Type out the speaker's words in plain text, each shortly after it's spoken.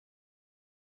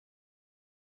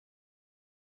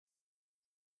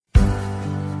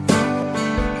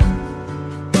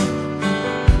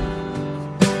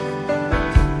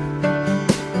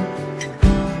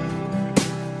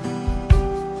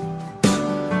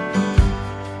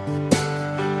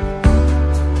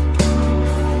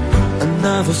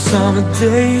Another summer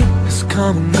day has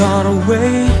come and gone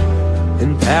away,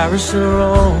 in Paris or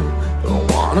Rome, but I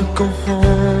wanna go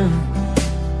home.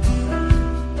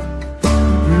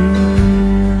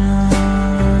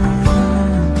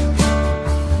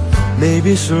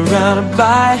 Maybe surrounded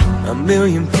by a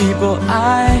million people,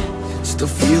 I still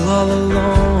feel all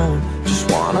alone. Just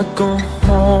wanna go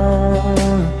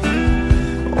home.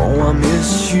 Oh, I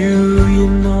miss you, you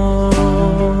know.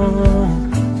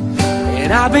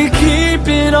 And I've been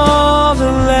keeping all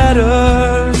the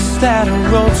letters that I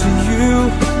wrote to you,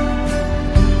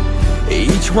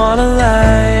 each one a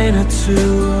line or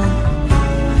two.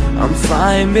 I'm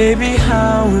fine, baby,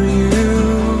 how are you?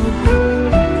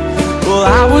 Well,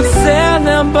 I would send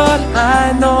them, but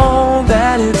I know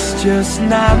that it's just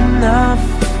not enough.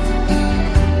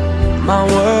 My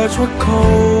words were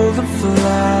cold and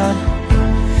flat,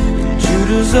 and you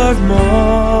deserve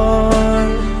more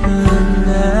than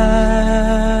that.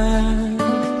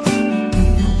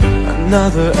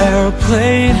 Another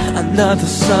airplane, another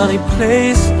sunny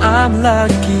place. I'm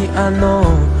lucky, I know,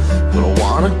 but I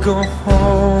wanna go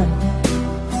home.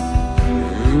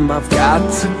 I've got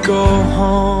to go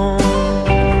home.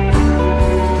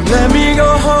 Let me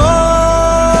go home.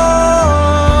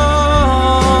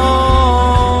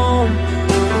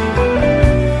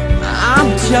 I'm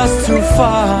just too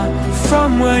far from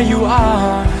where you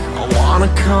are. I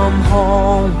wanna come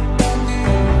home.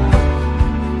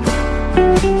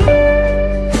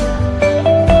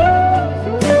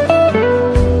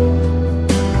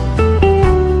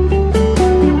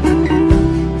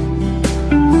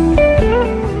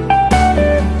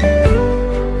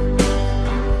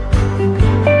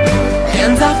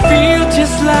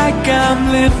 Like I'm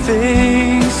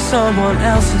living someone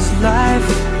else's life.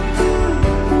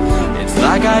 It's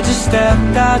like I just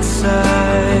stepped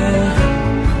outside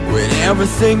when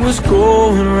everything was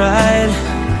going right.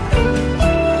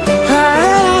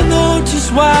 I know just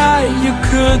why you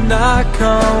could not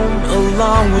come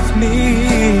along with me,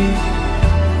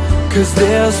 'cause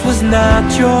this was not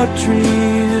your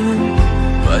dream,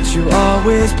 but you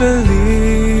always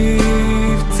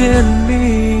believed in me.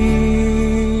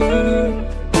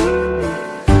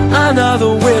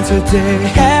 Another winter day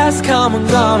has come and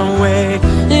gone away,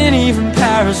 and even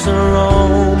Paris or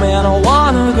Rome, and I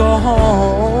wanna go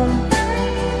home.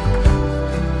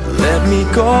 Let me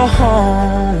go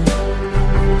home.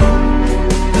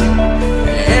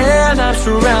 And I'm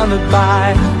surrounded by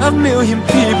a million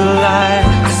people, I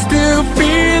still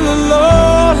feel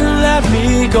alone. Let me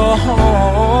go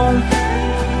home.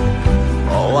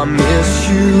 Oh, I miss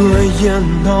you, you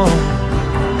know.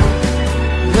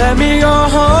 Let me go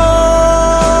home.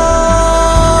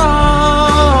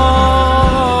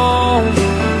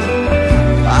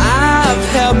 I've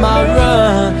had my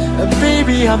run,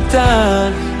 baby, I'm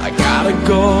done. I gotta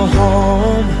go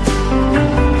home.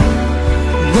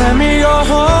 Let me go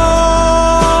home.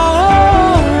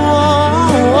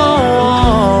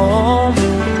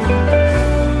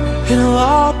 It'll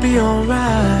all be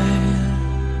alright.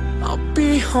 I'll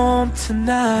be home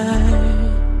tonight.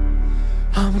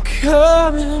 I'm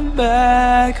coming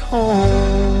back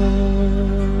home.